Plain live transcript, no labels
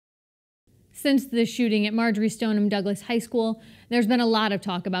Since the shooting at Marjory Stoneham Douglas High School, there's been a lot of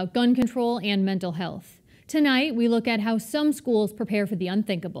talk about gun control and mental health. Tonight, we look at how some schools prepare for the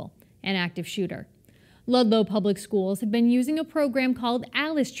unthinkable, an active shooter. Ludlow Public Schools have been using a program called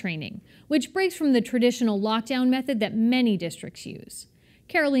Alice Training, which breaks from the traditional lockdown method that many districts use.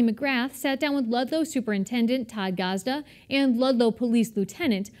 Carolee McGrath sat down with Ludlow Superintendent Todd Gazda and Ludlow Police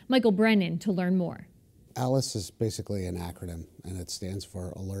Lieutenant Michael Brennan to learn more. ALICE is basically an acronym, and it stands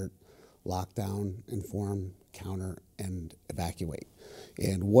for Alert, Lockdown, Inform, Counter, and Evacuate.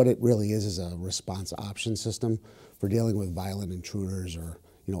 And what it really is a response option system for dealing with violent intruders or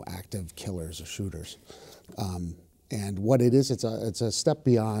active killers or shooters. And what it is, it's a step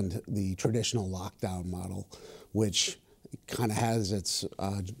beyond the traditional lockdown model, which kind of has its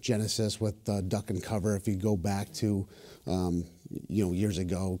genesis with duck and cover. If you go back to years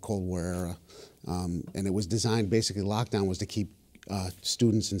ago, Cold War era, and it was designed, basically lockdown was to keep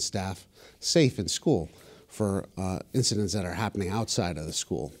students and staff safe in school for incidents that are happening outside of the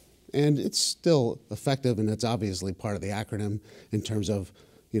school. And it's still effective, and it's obviously part of the acronym in terms of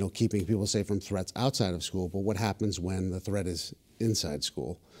keeping people safe from threats outside of school. But what happens when the threat is inside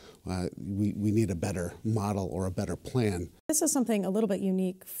school? We need a better model or a better plan. This is something a little bit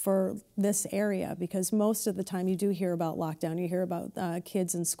unique for this area, because most of the time you do hear about lockdown. You hear about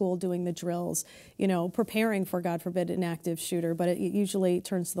kids in school doing the drills, preparing for, God forbid, an active shooter, but it usually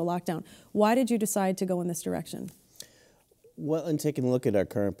turns to the lockdown. Why did you decide to go in this direction? Well, in taking a look at our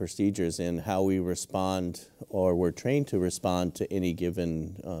current procedures and how we respond, or we're trained to respond to any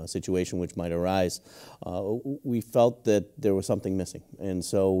given situation which might arise, we felt that there was something missing. And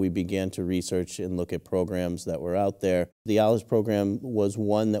so we began to research and look at programs that were out there. The ALICE program was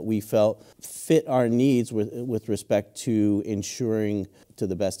one that we felt fit our needs with respect to ensuring, to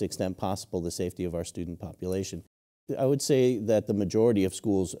the best extent possible, the safety of our student population. I would say that the majority of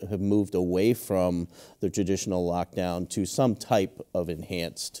schools have moved away from the traditional lockdown to some type of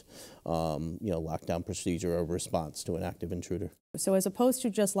enhanced, lockdown procedure or response to an active intruder. So as opposed to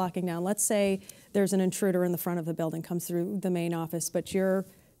just locking down, let's say there's an intruder in the front of the building, comes through the main office, but your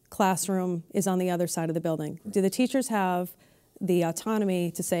classroom is on the other side of the building. Do the teachers have the autonomy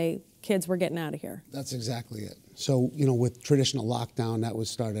to say, kids, we're getting out of here? That's exactly it. So, with traditional lockdown, that was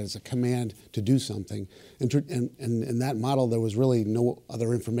started as a command to do something. And in that model, there was really no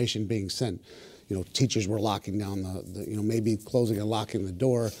other information being sent. Teachers were locking down maybe closing and locking the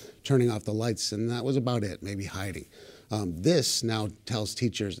door, turning off the lights, and that was about it, maybe hiding. This now tells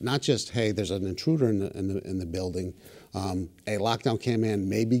teachers not just, hey, there's an intruder in the building. A lockdown command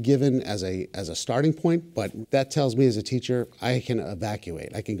may be given as a starting point, but that tells me as a teacher I can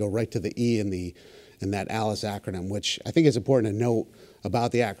evacuate. I can go right to the E in that ALICE acronym, which I think is important to note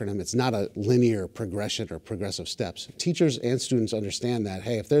about the acronym. It's not a linear progression or progressive steps. Teachers and students understand that,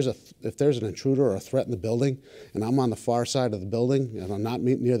 hey, if there's an intruder or a threat in the building and I'm on the far side of the building and I'm not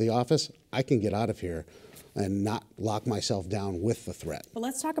near the office, I can get out of here and not lock myself down with the threat. But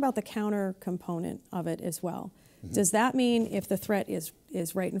let's talk about the counter component of it as well. Mm-hmm. Does that mean if the threat is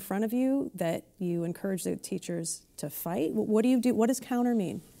right in front of you that you encourage the teachers to fight? What do you do? What does counter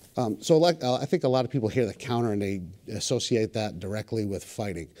mean? I think a lot of people hear the counter and they associate that directly with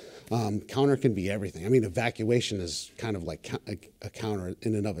fighting. Counter can be everything. I mean, evacuation is kind of like a counter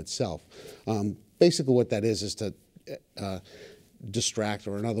in and of itself. Basically what that is to distract,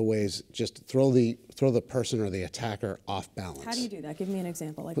 or in other ways, just throw the person or the attacker off balance. How do you do that? Give me an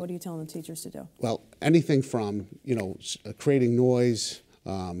example. Like, what are you telling the teachers to do? Well, anything from creating noise.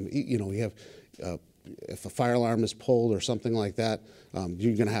 You have if a fire alarm is pulled or something like that,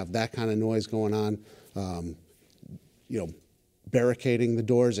 you're going to have that kind of noise going on. Barricading the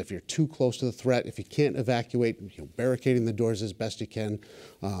doors if you're too close to the threat. If you can't evacuate, barricading the doors as best you can.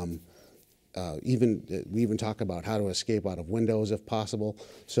 We even talk about how to escape out of windows if possible.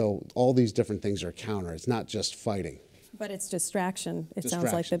 So all these different things are counter. It's not just fighting. But it's distraction.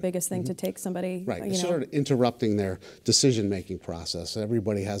 Sounds like the biggest thing to take somebody. Right. It's sort of interrupting their decision-making process.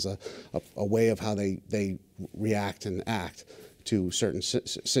 Everybody has a way of how they react and act to certain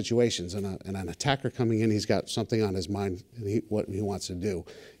situations. And an attacker coming in, he's got something on his mind, and what he wants to do.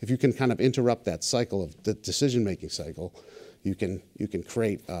 If you can kind of interrupt that cycle of the decision-making cycle, you can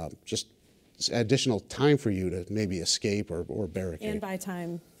create just additional time for you to maybe escape or barricade. And buy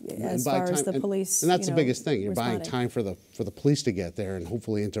time as far as the police. And that's the biggest thing. You're responding. buying time for the police to get there and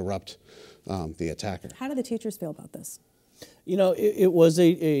hopefully interrupt the attacker. How do the teachers feel about this? It was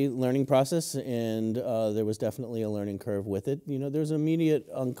a learning process, and there was definitely a learning curve with it. There's immediate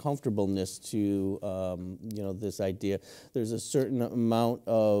uncomfortableness to, this idea. There's a certain amount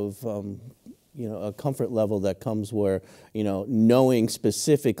of a comfort level that comes where, knowing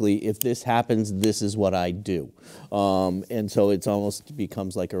specifically if this happens, this is what I do. And so it's almost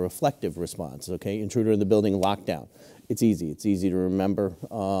becomes like a reflective response, okay? Intruder in the building, lockdown. It's easy. It's easy to remember.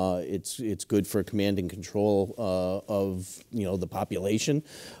 It's good for command and control of, the population,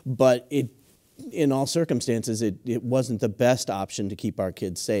 but in all circumstances, it wasn't the best option to keep our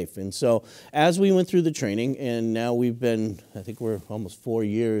kids safe. And so as we went through the training, and now we've been, I think we're almost 4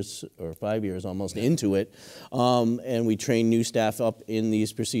 years or 5 years almost into it, and we train new staff up in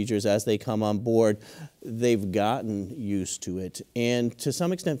these procedures as they come on board, they've gotten used to it and to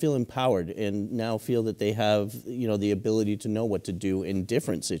some extent feel empowered and now feel that they have, the ability to know what to do in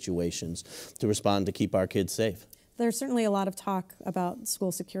different situations to respond to keep our kids safe. There's certainly a lot of talk about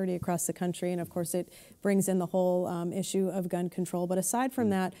school security across the country, and of course it brings in the whole issue of gun control. But aside from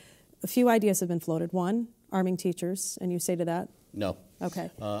that, a few ideas have been floated. One, arming teachers, and you say to that? No.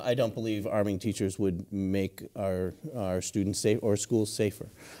 Okay. I don't believe arming teachers would make our students safe or schools safer.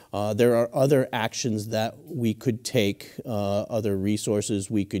 There are other actions that we could take, other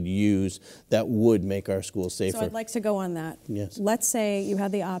resources we could use that would make our schools safer. So I'd like to go on that. Yes. Let's say you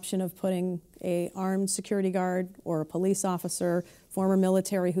had the option of putting an armed security guard or a police officer, former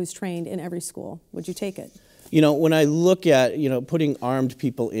military who's trained in every school. Would you take it? When I look at, putting armed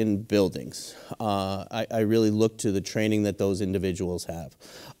people in buildings, I really look to the training that those individuals have.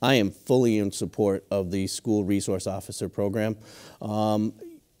 I am fully in support of the school resource officer program.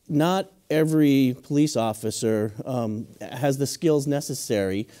 Not every police officer has the skills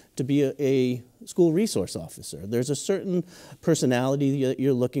necessary to be a school resource officer. There's a certain personality that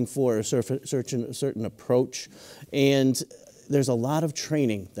you're looking for, a certain approach, and there's a lot of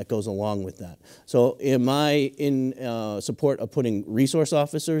training that goes along with that. So am I in support of putting resource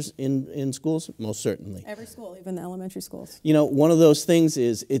officers in schools? Most certainly. Every school, even the elementary schools. One of those things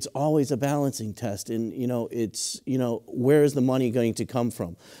is it's always a balancing test, and it's where is the money going to come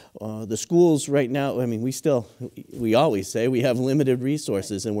from? The schools right now, I mean, we always say we have limited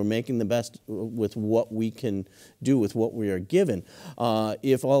resources, and we're making the best with what we can do with what we are given.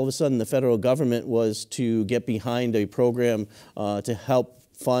 If all of a sudden the federal government was to get behind a program to help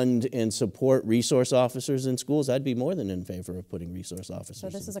fund and support resource officers in schools, I'd be more than in favor of putting resource officers. So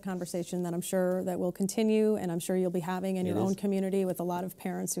this is a conversation that I'm sure that will continue, and I'm sure you'll be having in your own community with a lot of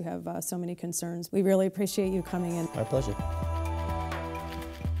parents who have so many concerns. We really appreciate you coming in. Our pleasure.